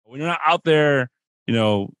When you're not out there,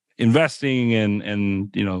 investing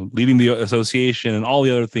and leading the association and all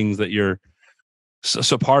the other things that you're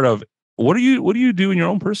so part of, what do you do in your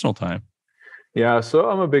own personal time? Yeah, so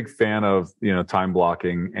I'm a big fan of, time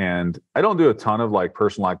blocking, and I don't do a ton of like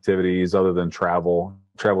personal activities other than travel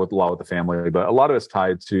with a lot with the family, but a lot of it's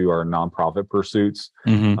tied to our nonprofit pursuits.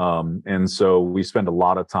 And so we spend a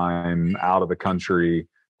lot of time out of the country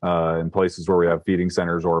in places where we have feeding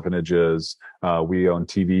centers, orphanages. We own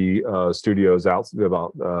TV studios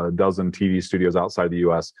about a dozen TV studios outside the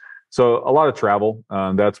U.S. So a lot of travel.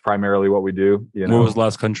 That's primarily what we do. What was the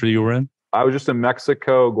last country you were in? I was just in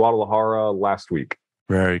Mexico, Guadalajara last week.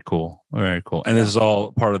 Very cool. Very cool. And this is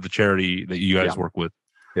all part of the charity that you guys work with.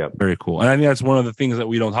 Yeah. Very cool. And I think that's one of the things that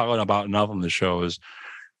we don't talk about enough on the show is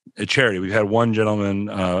a charity. We've had one gentleman,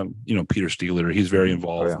 Peter Steeler. He's very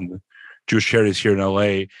involved in the Jewish charities here in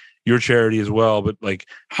LA. Your charity as well, but like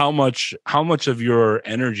how much of your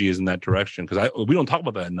energy is in that direction? Because we don't talk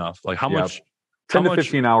about that enough. Like how much 10 to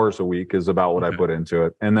 15 hours a week is about what I put into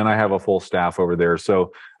it. And then I have a full staff over there.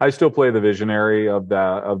 So I still play the visionary of the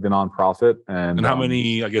nonprofit. And how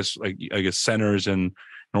many, I guess centers and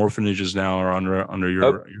orphanages now are under your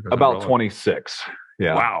about umbrella? 26.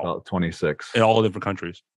 Yeah. Wow. About 26. In all different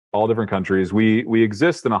countries. All different countries. We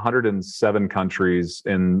exist in 107 countries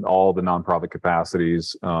in all the nonprofit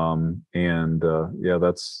capacities. That's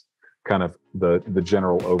kind of the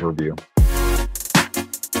general overview.